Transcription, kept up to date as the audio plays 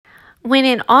When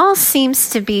it all seems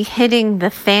to be hitting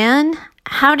the fan,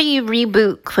 how do you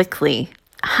reboot quickly?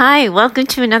 Hi, welcome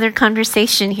to another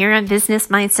conversation here on Business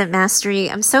Mindset Mastery.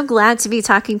 I'm so glad to be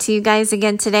talking to you guys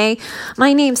again today.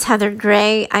 My name's Heather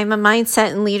Gray. I'm a mindset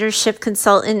and leadership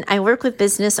consultant. I work with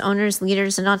business owners,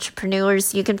 leaders, and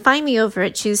entrepreneurs. You can find me over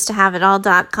at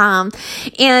choosetohaveitall.com.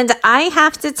 And I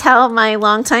have to tell my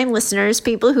longtime listeners,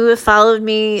 people who have followed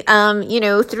me,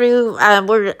 through,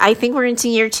 I think we're into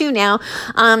year 2 now.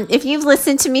 If you've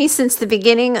listened to me since the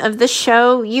beginning of the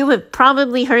show, you have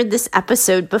probably heard this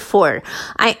episode before.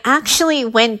 I actually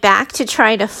went back to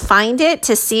try to find it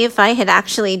to see if I had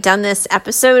actually done this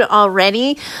episode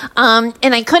already,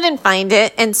 and I couldn't find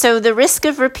it. And so the risk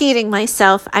of repeating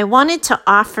myself, I wanted to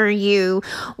offer you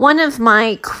one of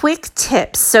my quick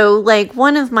tips. So like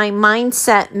one of my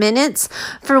mindset minutes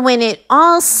for when it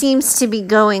all seems to be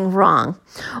going wrong,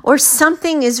 or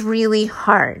something is really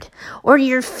hard, or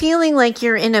you're feeling like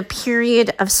you're in a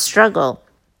period of struggle.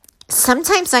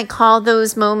 Sometimes I call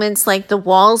those moments like the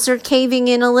walls are caving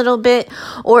in a little bit,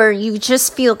 or you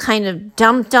just feel kind of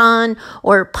dumped on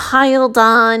or piled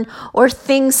on, or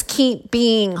things keep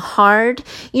being hard.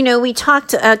 You know, we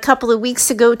talked a couple of weeks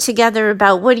ago together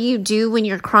about what do you do when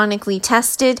you're chronically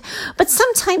tested, but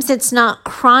sometimes it's not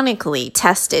chronically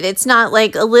tested. It's not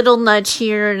like a little nudge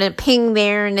here and a ping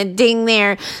there and a ding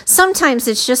there. Sometimes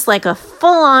it's just like a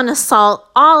full-on assault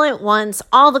all at once.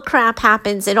 All the crap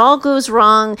happens. It all goes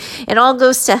wrong. It all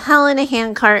goes to hell in a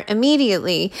handcart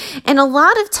immediately. And a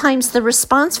lot of times the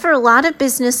response for a lot of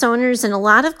business owners and a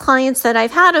lot of clients that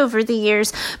I've had over the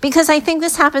years, because I think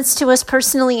this happens to us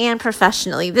personally and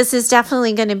professionally, this is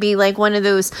definitely going to be like one of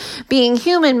those being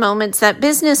human moments that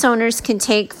business owners can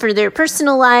take for their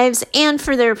personal lives and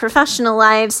for their professional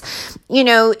lives,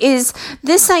 is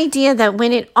this idea that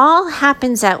when it all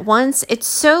happens at once, it's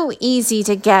so easy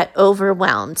to get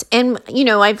overwhelmed. And,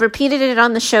 I've repeated it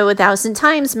on the show 1,000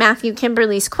 times. Matthew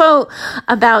Kimberly's quote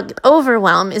about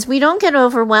overwhelm is we don't get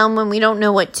overwhelmed when we don't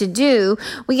know what to do.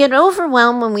 We get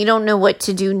overwhelmed when we don't know what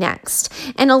to do next.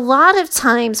 And a lot of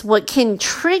times what can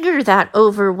trigger that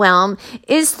overwhelm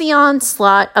is the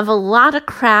onslaught of a lot of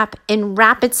crap in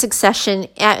rapid succession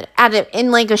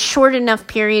in like a short enough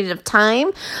period of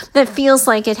time that feels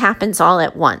like it happens all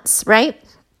at once, right?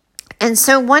 And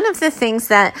so one of the things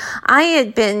that I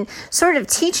had been sort of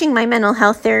teaching my mental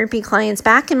health therapy clients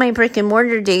back in my brick and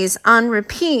mortar days on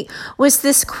repeat was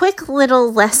this quick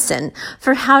little lesson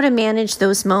for how to manage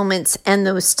those moments and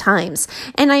those times.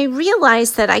 And I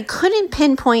realized that I couldn't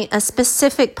pinpoint a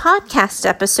specific podcast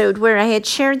episode where I had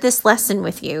shared this lesson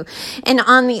with you. And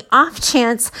on the off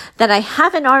chance that I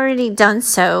haven't already done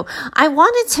so, I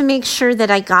wanted to make sure that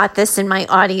I got this in my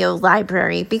audio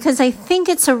library because I think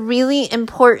it's a really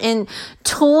important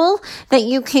tool that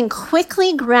you can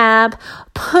quickly grab,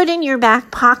 put in your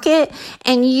back pocket,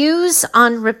 and use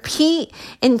on repeat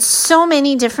in so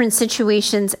many different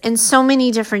situations and so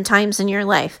many different times in your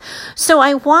life. So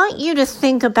I want you to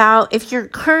think about if you're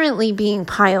currently being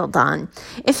piled on,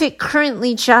 if it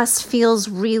currently just feels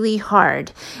really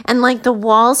hard and like the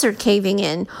walls are caving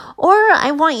in, or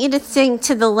I want you to think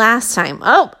to the last time,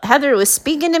 oh, Heather was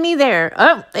speaking to me there.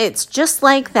 Oh, it's just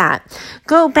like that.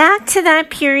 Go back to that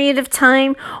period of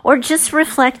time or just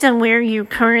reflect on where you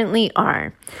currently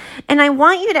are. And I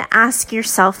want you to ask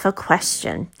yourself a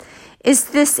question.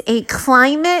 Is this a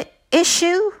climate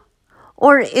issue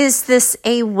or is this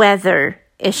a weather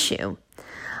issue?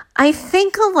 I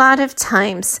think a lot of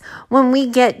times when we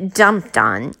get dumped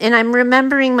on, and I'm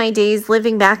remembering my days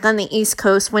living back on the East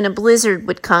Coast when a blizzard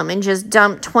would come and just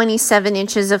dump 27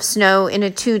 inches of snow in a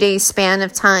 2-day span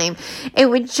of time, it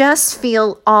would just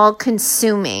feel all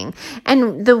consuming.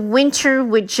 And the winter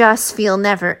would just feel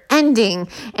never ending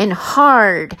and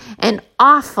hard and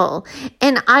awful.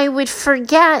 And I would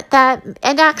forget that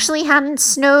it actually hadn't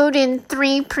snowed in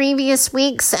 3 previous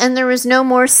weeks and there was no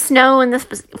more snow in the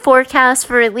forecast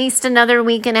for at least another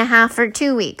week and a half or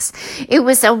 2 weeks. It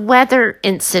was a weather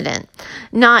incident,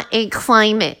 not a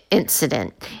climate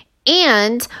incident.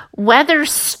 And weather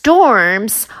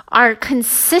storms are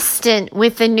consistent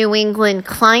with the New England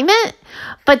climate,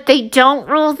 but they don't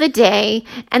rule the day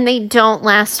and they don't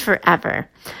last forever.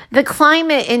 The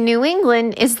climate in New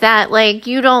England is that like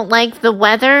you don't like the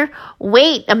weather,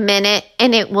 wait a minute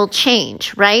and it will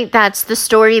change, right? That's the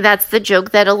story, that's the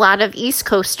joke that a lot of East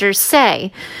Coasters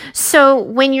say. So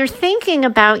when you're thinking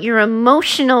about your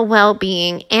emotional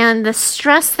well-being and the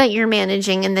stress that you're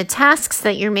managing and the tasks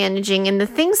that you're managing and the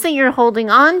things that you're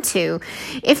holding on to,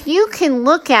 if you can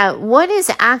look at what is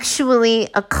actually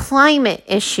a climate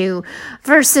issue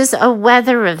versus a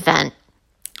weather event,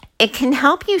 it can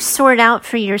help you sort out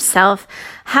for yourself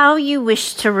how you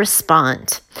wish to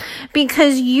respond.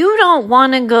 Because you don't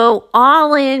want to go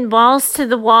all in, balls to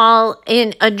the wall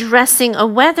in addressing a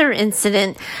weather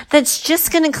incident that's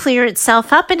just going to clear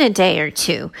itself up in a day or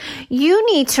two. You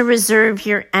need to reserve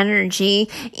your energy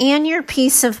and your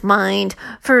peace of mind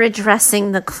for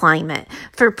addressing the climate,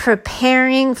 for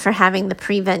preparing, for having the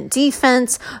prevent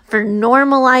defense, for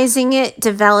normalizing it,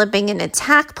 developing an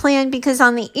attack plan. Because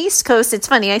on the East Coast, it's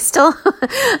funny, I still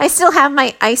have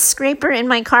my ice scraper in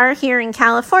my car here in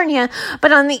California,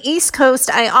 but on the East Coast,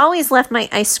 I always left my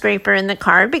ice scraper in the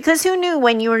car because who knew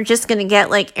when you were just going to get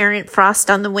like errant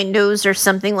frost on the windows or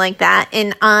something like that.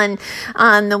 And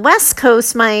on the West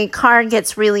Coast, my car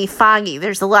gets really foggy.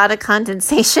 There's a lot of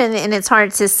condensation and it's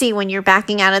hard to see when you're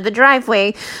backing out of the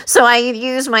driveway. So I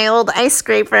use my old ice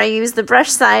scraper. I use the brush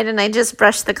side and I just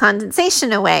brush the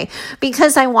condensation away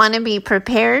because I want to be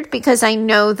prepared, because I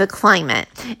know the climate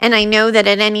and I know that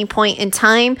at any point in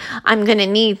time, I'm going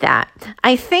to need that.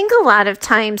 I think a lot of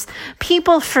times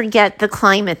people forget the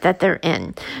climate that they're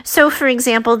in. So for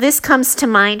example, this comes to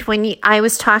mind when I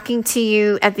was talking to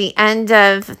you at the end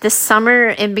of the summer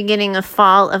and beginning of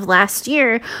fall of last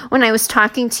year, when I was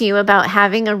talking to you about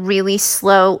having a really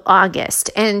slow August.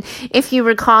 And if you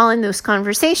recall in those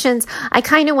conversations, I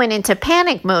kind of went into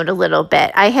panic mode a little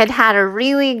bit. I had a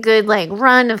really good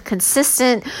run of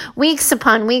consistent weeks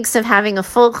upon weeks of having a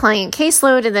full client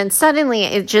caseload. And then suddenly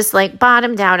it just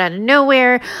bottomed out of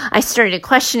nowhere. I started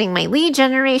questioning my lead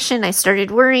generation. I started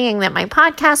worrying that my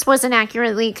podcast wasn't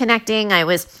accurately connecting. I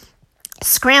was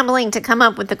scrambling to come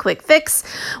up with a quick fix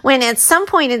when at some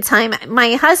point in time,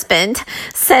 my husband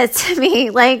said to me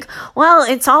well,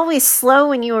 it's always slow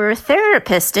when you were a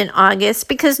therapist in August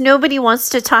because nobody wants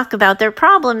to talk about their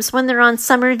problems when they're on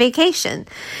summer vacation.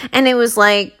 And it was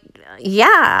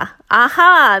yeah,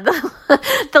 aha,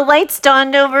 the lights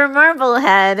dawned over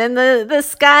Marblehead and the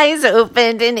skies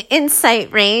opened and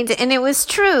insight reigned. And it was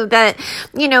true that,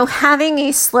 having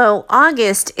a slow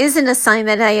August isn't a sign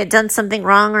that I had done something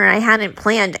wrong or I hadn't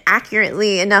planned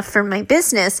accurately enough for my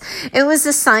business. It was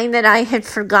a sign that I had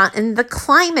forgotten the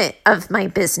climate of my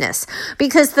business,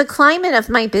 because the climate of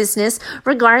my business,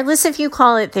 regardless if you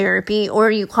call it therapy or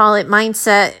you call it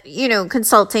mindset,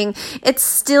 consulting, it's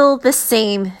still the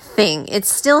same thing. It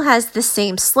still has the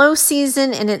same slow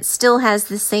season and it still has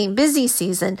the same busy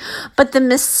season. But the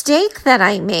mistake that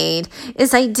I made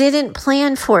is I didn't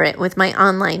plan for it with my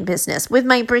online business. With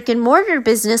my brick and mortar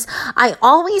business, I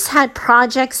always had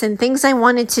projects and things I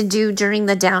wanted to do during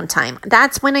the downtime.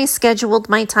 That's when I scheduled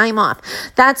my time off.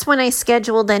 That's when I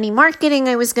scheduled any marketing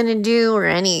I was going to do or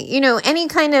any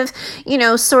kind of,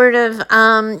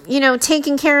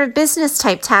 taking care of business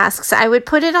type tasks. I would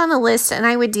put it on a list and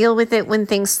I would deal with it when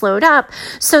things slowed up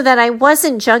so that I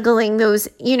wasn't juggling those,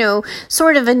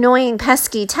 sort of annoying,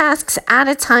 pesky tasks at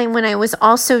a time when I was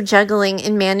also juggling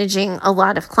and managing a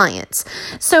lot of clients.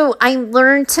 So I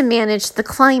learned to manage the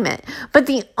climate. But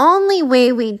the only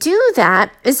way we do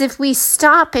that is if we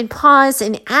stop and pause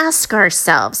and ask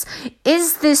ourselves,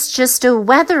 is this just a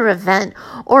weather event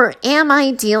or am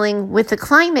I dealing with a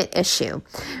climate issue?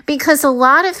 Because a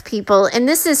lot of people, and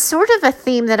this is sort of a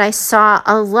theme that I saw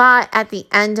a lot at the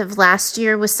end of last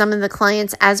year with some of the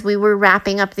clients as we were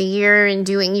wrapping up the year and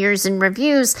doing years in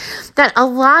reviews, that a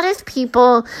lot of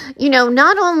people,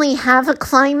 not only have a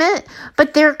climate,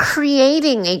 but they're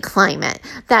creating a climate.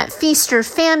 That feast or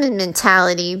famine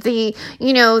mentality, the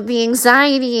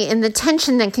anxiety and the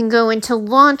tension that can go into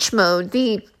launch mode,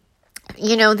 the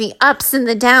ups and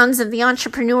the downs of the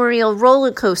entrepreneurial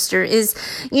roller coaster is,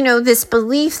 this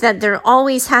belief that there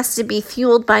always has to be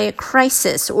fueled by a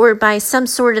crisis or by some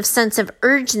sort of sense of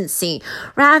urgency,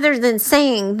 rather than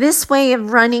saying this way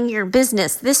of running your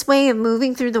business, this way of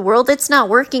moving through the world, it's not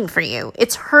working for you.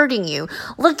 It's hurting you.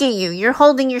 Look at you. You're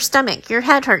holding your stomach. Your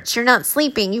head hurts. You're not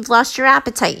sleeping. You've lost your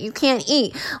appetite. You can't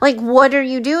eat. What are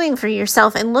you doing for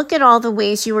yourself? And look at all the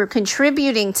ways you are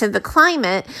contributing to the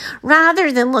climate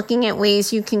rather than looking at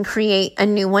ways you can create a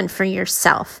new one for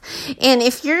yourself. And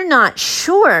if you're not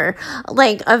sure,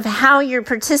 of how you're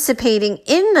participating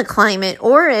in the climate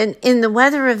or in the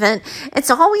weather event, it's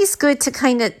always good to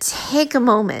kind of take a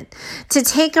moment, to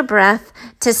take a breath,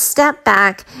 to step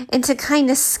back and to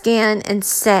kind of scan and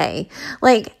say,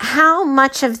 how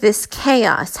much of this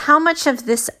chaos, how much of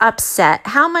this upset,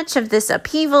 how much of this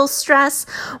upheaval, stress,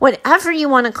 whatever you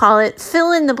want to call it,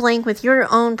 fill in the blank with your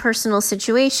own personal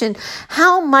situation,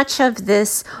 how much of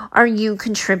this are you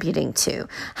contributing to?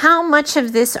 How much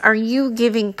of this are you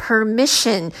giving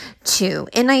permission to?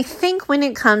 And I think when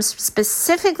it comes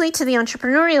specifically to the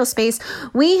entrepreneurial space,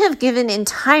 we have given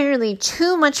entirely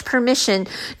too much permission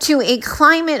to a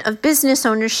climate of business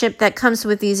ownership that comes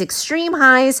with these extreme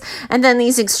highs and then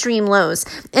these extreme lows.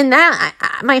 And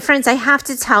that, my friends, I have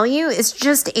to tell you, is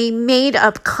just a made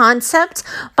up concept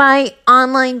by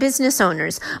online business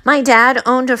owners. My dad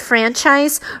owned a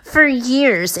franchise for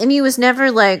years and he was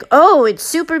never like, oh, it's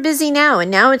super busy now and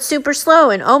now it's super slow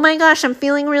and oh my gosh, I'm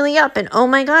feeling really up and oh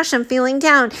my gosh, I'm feeling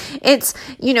down. It's,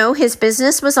 his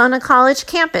business was on a college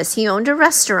campus. He owned a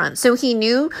restaurant. So he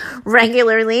knew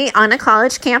regularly on a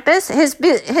college campus, his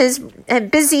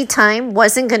busy time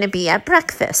wasn't going to be at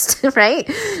breakfast, right?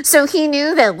 So he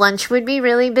knew that lunch would be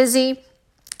really busy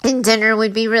and dinner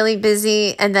would be really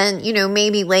busy. And then,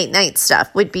 maybe late night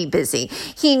stuff would be busy.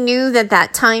 He knew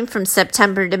that time from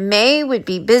September to May would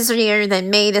be busier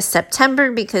than May to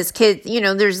September because kids,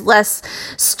 there's less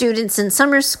students in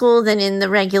summer school than in the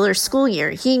regular school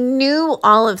year. He knew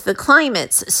all of the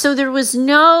climates. So there's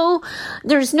no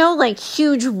like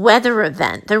huge weather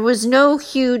event. There was no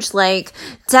huge like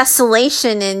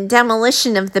desolation and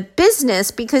demolition of the business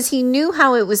because he knew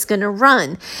how it was going to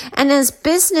run. And as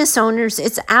business owners,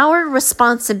 it's our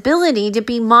responsibility to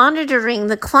be monitoring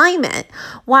the climate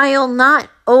while not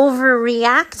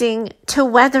overreacting to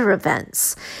weather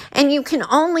events. And you can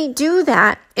only do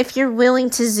that if you're willing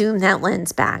to zoom that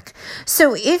lens back.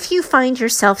 So if you find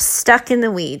yourself stuck in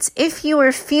the weeds, if you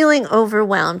are feeling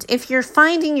overwhelmed, if you're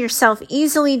finding yourself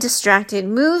easily distracted,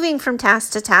 moving from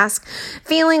task to task,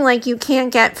 feeling like you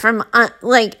can't get from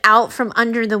out from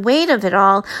under the weight of it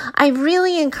all, I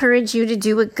really encourage you to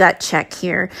do a gut check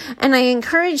here. And I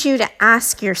encourage you to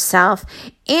ask yourself,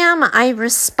 am I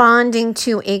responding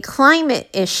to a climate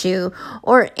issue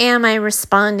or am I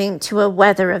responding to a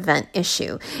weather event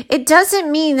issue? It doesn't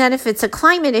mean that if it's a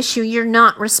climate issue, you're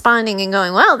not responding and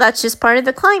going, well, that's just part of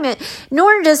the climate.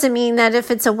 Nor does it mean that if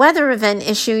it's a weather event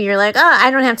issue, you're like, oh,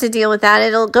 I don't have to deal with that.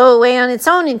 It'll go away on its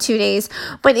own in 2 days.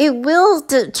 But it will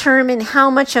determine how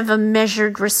much of a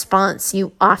measured response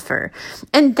you offer.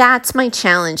 And that's my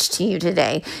challenge to you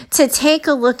today, to take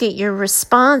a look at your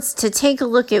response, to take a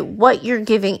look at what you're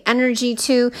giving energy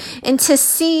to, and to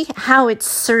see how it's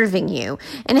serving you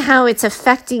and how it's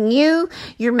affecting you,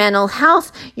 your mental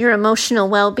health, your emotional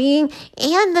well-being,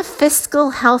 and the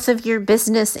fiscal health of your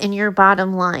business and your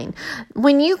bottom line.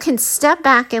 When you can step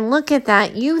back and look at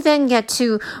that, you then get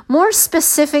to more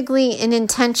specifically and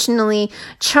intentionally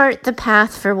chart the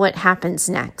path for what happens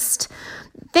next.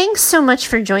 Thanks so much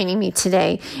for joining me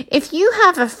today. If you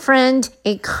have a friend,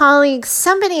 a colleague,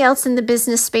 somebody else in the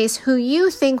business space who you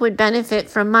think would benefit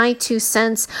from my 2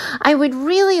 cents, I would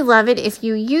really love it if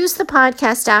you use the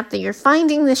podcast app that you're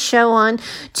finding this show on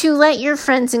to let your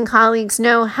friends and colleagues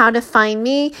know how to find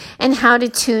me and how to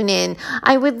tune in.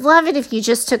 I would love it if you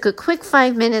just took a quick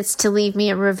 5 minutes to leave me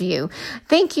a review.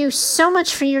 Thank you so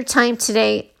much for your time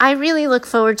today. I really look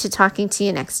forward to talking to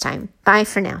you next time. Bye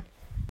for now.